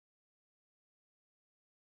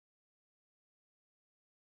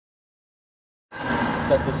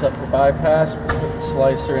set this up for bypass. Put the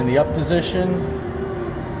slicer in the up position.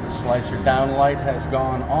 The slicer down light has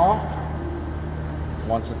gone off.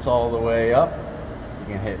 Once it's all the way up, you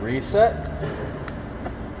can hit reset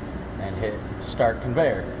and hit start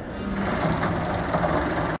conveyor.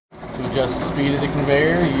 To adjust the speed of the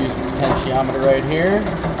conveyor, use the potentiometer right here.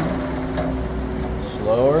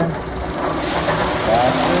 Slower,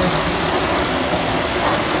 faster.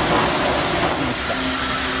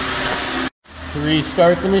 To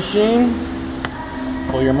restart the machine,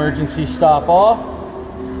 pull your emergency stop off,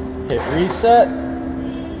 hit reset,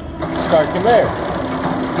 start conveyor.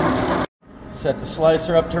 Set the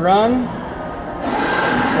slicer up to run, put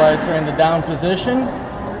the slicer in the down position.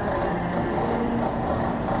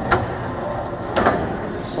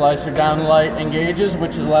 Slicer down light engages,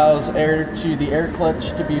 which allows air to the air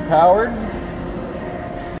clutch to be powered.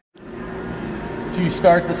 To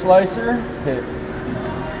start the slicer, hit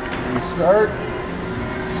restart,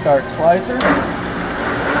 start slicer, hit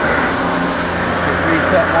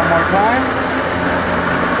reset one more time,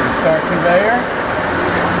 hit start conveyor.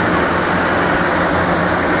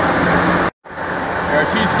 There are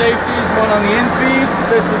two safeties, one on the in-feed.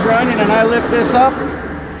 This is running and I lift this up,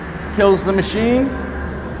 kills the machine.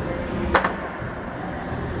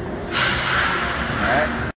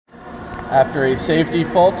 After a safety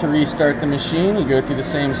fault, to restart the machine, you go through the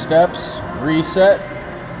same steps. Reset,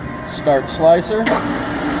 start slicer,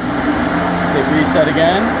 hit reset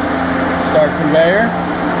again, start conveyor.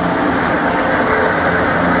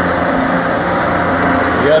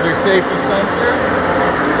 The other safety sensor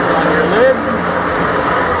is on your lid.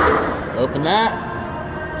 Open that,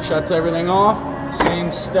 shuts everything off.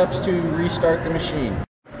 Same steps to restart the machine.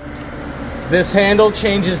 This handle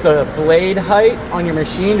changes the blade height on your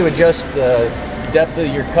machine to adjust the depth of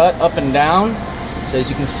your cut up and down. So as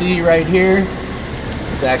you can see right here,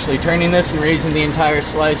 it's actually turning this and raising the entire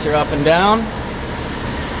slicer up and down.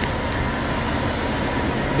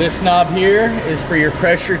 This knob here is for your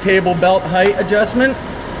pressure table belt height adjustment.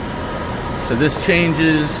 So this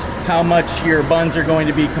changes how much your buns are going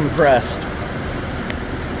to be compressed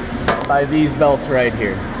by these belts right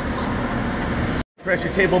here.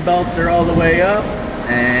 Pressure table belts are all the way up,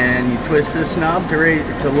 and you twist this knob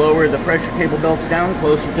to lower the pressure table belts down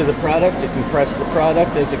closer to the product to compress the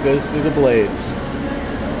product as it goes through the blades.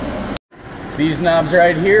 These knobs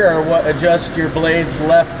right here are what adjust your blades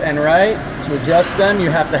left and right. To adjust them,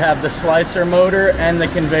 you have to have the slicer motor and the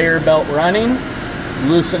conveyor belt running.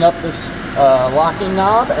 Loosen up this locking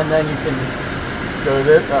knob, and then you can go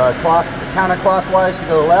counterclockwise to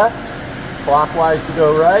go left, clockwise to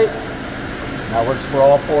go right. That works for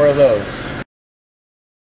all four of those.